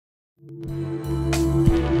Welcome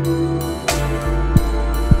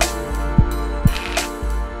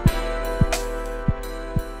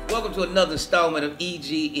to another installment of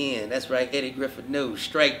EGN. That's right, Eddie Griffin News.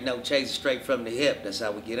 Straight, no chaser, straight from the hip. That's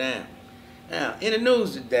how we get on. Now, in the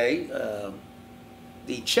news today,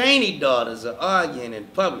 the Cheney daughters are arguing in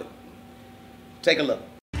public. Take a look.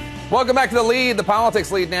 Welcome back to The Lead, the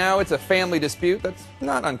politics lead now. It's a family dispute that's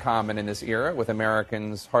not uncommon in this era, with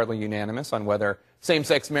Americans hardly unanimous on whether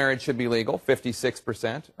same-sex marriage should be legal.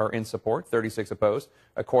 56% are in support, 36% opposed,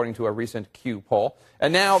 according to a recent Q poll.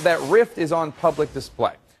 And now that rift is on public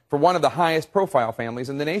display for one of the highest-profile families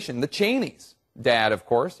in the nation, the Cheneys. Dad, of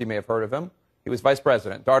course, you may have heard of him. He was vice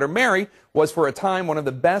president. Daughter Mary was, for a time, one of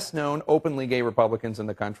the best-known openly gay Republicans in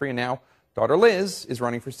the country, and now daughter Liz is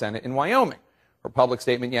running for Senate in Wyoming. Her public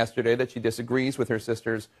statement yesterday that she disagrees with her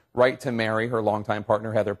sister's right to marry her longtime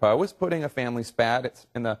partner, Heather Poe, is putting a family spat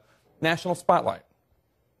in the national spotlight.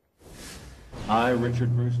 I,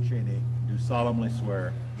 Richard Bruce Cheney, do solemnly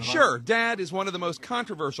swear. Sure, Dad is one of the most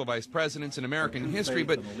controversial vice presidents in American history,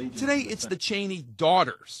 but today it's the Cheney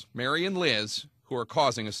daughters, Mary and Liz, who are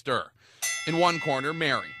causing a stir. In one corner,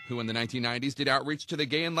 Mary, who in the 1990s did outreach to the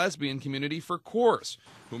gay and lesbian community for Coors,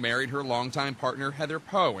 who married her longtime partner Heather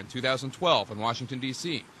Poe in 2012 in Washington,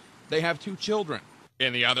 D.C. They have 2 children.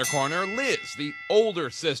 In the other corner, Liz, the older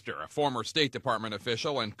sister, a former State Department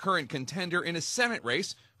official and current contender in a Senate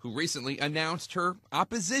race, who recently announced her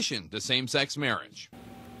opposition to same-sex marriage.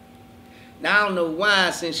 Now, I don't know why,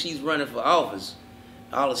 since she's running for office,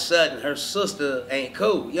 all of a sudden her sister ain't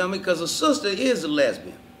cool. You know what I mean? Because her sister is a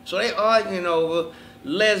lesbian. So they arguing over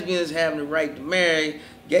lesbians having the right to marry,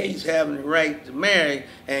 gays having the right to marry,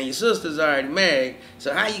 and your sister's already married.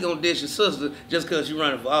 So how you gonna dish your sister just because you're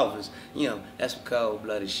running for office? You know, that's some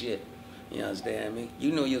cold-blooded shit. You understand me?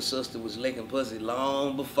 You know your sister was licking pussy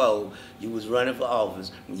long before you was running for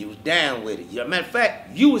office, and you was down with it. Matter of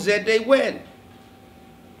fact, you was at their wedding.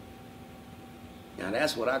 Now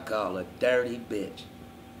that's what I call a dirty bitch.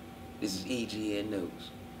 This is EGN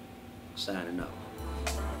News. Signing off.